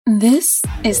This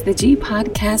is the G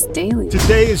Podcast Daily.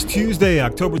 Today is Tuesday,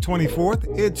 October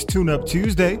 24th. It's Tune Up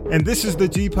Tuesday, and this is the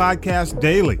G Podcast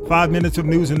Daily. 5 minutes of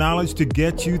news and knowledge to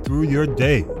get you through your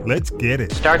day. Let's get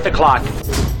it. Start the clock.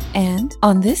 And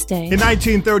on this day, in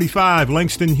 1935,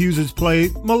 Langston Hughes' play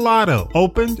Mulatto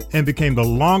opened and became the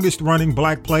longest-running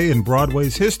black play in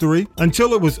Broadway's history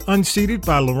until it was unseated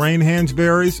by Lorraine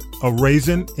Hansberry's A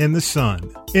Raisin in the Sun.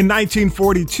 In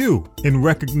 1942, in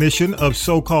recognition of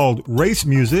so-called race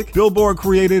music, Billboard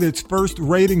created its first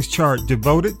ratings chart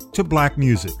devoted to black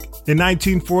music. In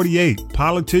 1948,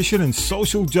 politician and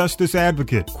social justice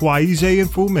advocate Kwesi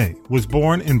Mfume was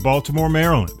born in Baltimore,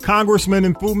 Maryland.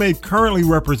 Congressman Mfume currently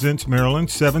represents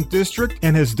Maryland's 7th District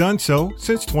and has done so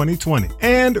since 2020.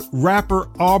 And rapper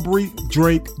Aubrey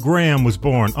Drake Graham was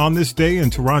born on this day in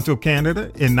Toronto,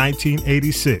 Canada in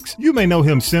 1986. You may know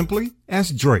him simply as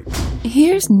Drake.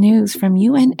 Here's news from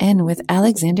UNN with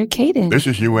Alexander Caden. This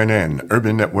is UNN,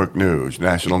 Urban Network News,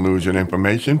 national news and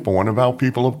information for and about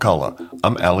people of color.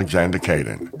 I'm Alexander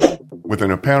Caden. With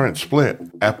an apparent split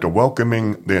after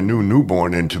welcoming their new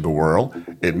newborn into the world,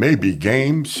 it may be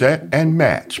game, set, and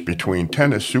match between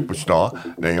tennis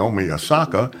superstar Naomi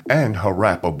Osaka and her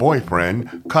rapper boyfriend,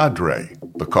 Kadre.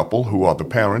 The couple, who are the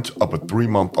parents of a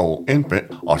 3-month-old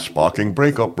infant, are sparking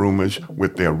breakup rumors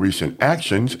with their recent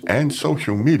actions and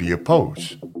social media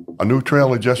posts. A new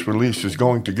trailer just released is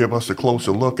going to give us a closer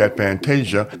look at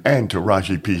Fantasia and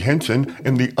Taraji P. Henson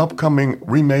in the upcoming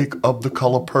remake of The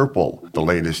Color Purple. The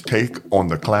latest take on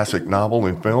the classic novel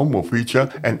and film will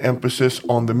feature an emphasis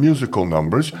on the musical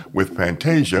numbers, with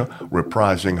Fantasia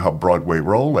reprising her Broadway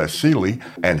role as Celie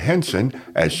and Henson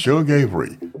as Shug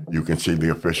Avery. You can see the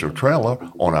official trailer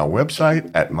on our website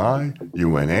at myunn.net.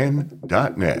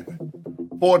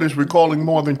 Ford is recalling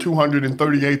more than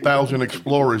 238,000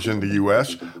 Explorers in the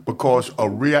U.S. because a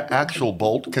rear axle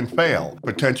bolt can fail,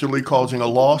 potentially causing a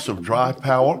loss of drive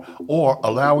power or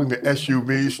allowing the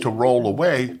SUVs to roll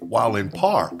away while in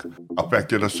park,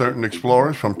 affected a certain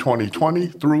Explorers from 2020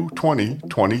 through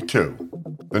 2022.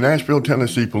 The Nashville,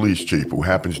 Tennessee police chief, who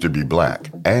happens to be black,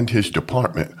 and his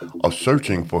department are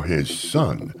searching for his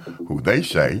son, who they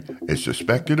say is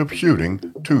suspected of shooting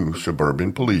 2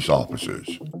 suburban police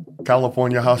officers.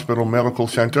 California Hospital Medical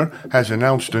Center has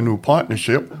announced a new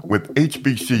partnership with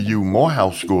HBCU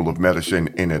Morehouse School of Medicine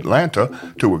in Atlanta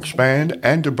to expand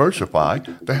and diversify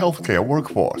the healthcare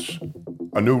workforce.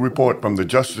 A new report from the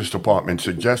Justice Department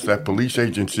suggests that police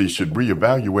agencies should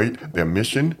reevaluate their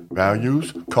mission,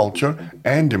 values, culture,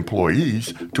 and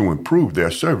employees to improve their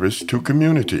service to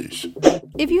communities.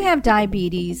 If you have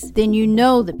diabetes, then you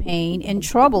know the pain and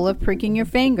trouble of pricking your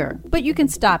finger. But you can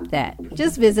stop that.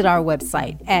 Just visit our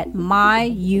website at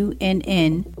myunn.net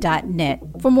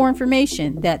for more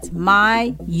information. That's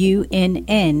myunn.net.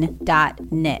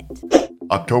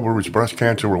 October is Breast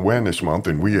Cancer Awareness Month,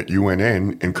 and we at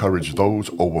UNN encourage those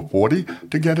over 40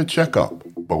 to get a checkup,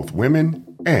 both women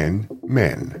and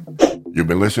men. You've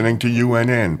been listening to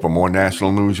UNN. For more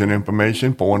national news and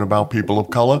information for and about people of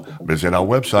color, visit our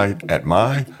website at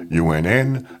myunn.net.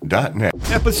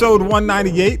 Episode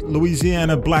 198,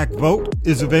 Louisiana Black Vote,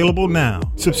 is available now.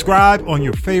 Subscribe on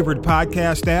your favorite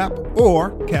podcast app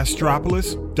or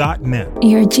castropolis.net.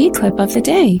 Your G clip of the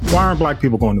day. Why aren't black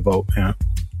people going to vote, man?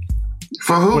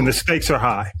 For who? When the stakes are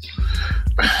high.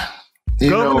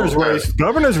 Governor's race should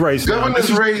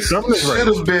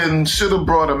have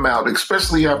brought him out,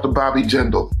 especially after Bobby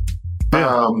Jindal.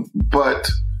 Yeah.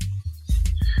 But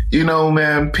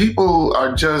man, people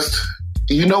are just,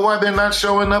 why they're not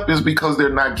showing up is because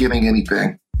they're not getting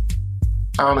anything.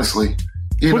 Honestly,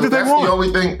 what do they want? The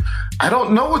only thing. I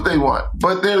don't know what they want,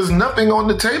 but there's nothing on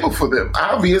the table for them.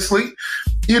 Obviously,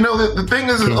 the thing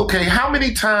is, okay, how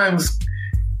many times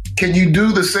can you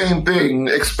do the same thing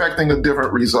expecting a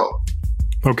different result?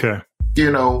 Okay.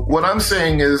 What I'm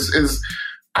saying is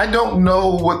I don't know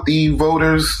what the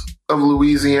voters of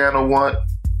Louisiana want,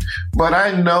 but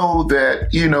I know that,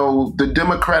 the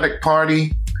Democratic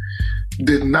Party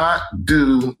did not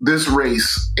do this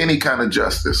race any kind of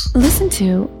justice. Listen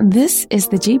to This is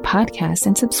the G Podcast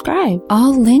and subscribe.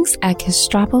 All links at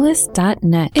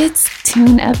castropolis.net. It's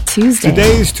Tune Up Tuesday.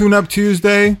 Today's Tune Up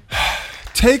Tuesday.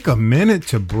 Take a minute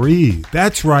to breathe.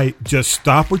 That's right. Just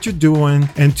stop what you're doing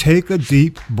and take a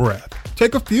deep breath.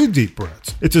 Take a few deep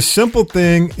breaths. It's a simple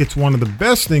thing. It's one of the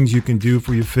best things you can do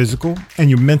for your physical and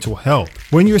your mental health.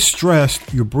 When you're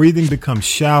stressed, your breathing becomes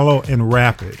shallow and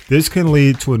rapid. This can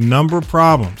lead to a number of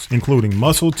problems, including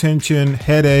muscle tension,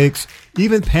 headaches,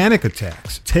 even panic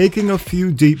attacks. Taking a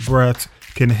few deep breaths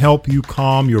can help you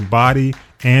calm your body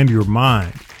and your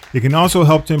mind. It can also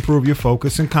help to improve your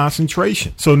focus and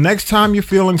concentration. So next time you're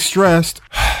feeling stressed,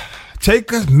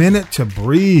 Take a minute to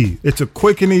breathe. It's a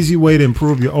quick and easy way to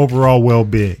improve your overall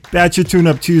well-being. That's your Tune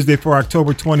Up Tuesday for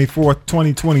October 24th,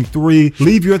 2023.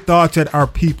 Leave your thoughts at our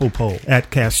People poll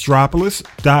at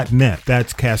Castropolis.net.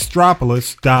 That's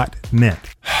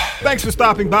Castropolis.net. Thanks for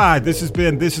stopping by. This is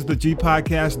the G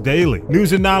Podcast Daily.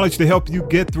 News and knowledge to help you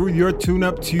get through your Tune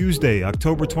Up Tuesday,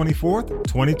 October 24th,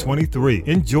 2023.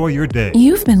 Enjoy your day.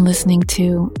 You've been listening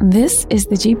to This is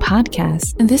the G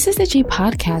Podcast. And This is the G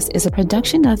Podcast is a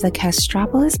production of the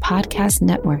Castropolis Podcast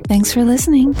Network. Thanks for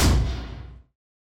listening.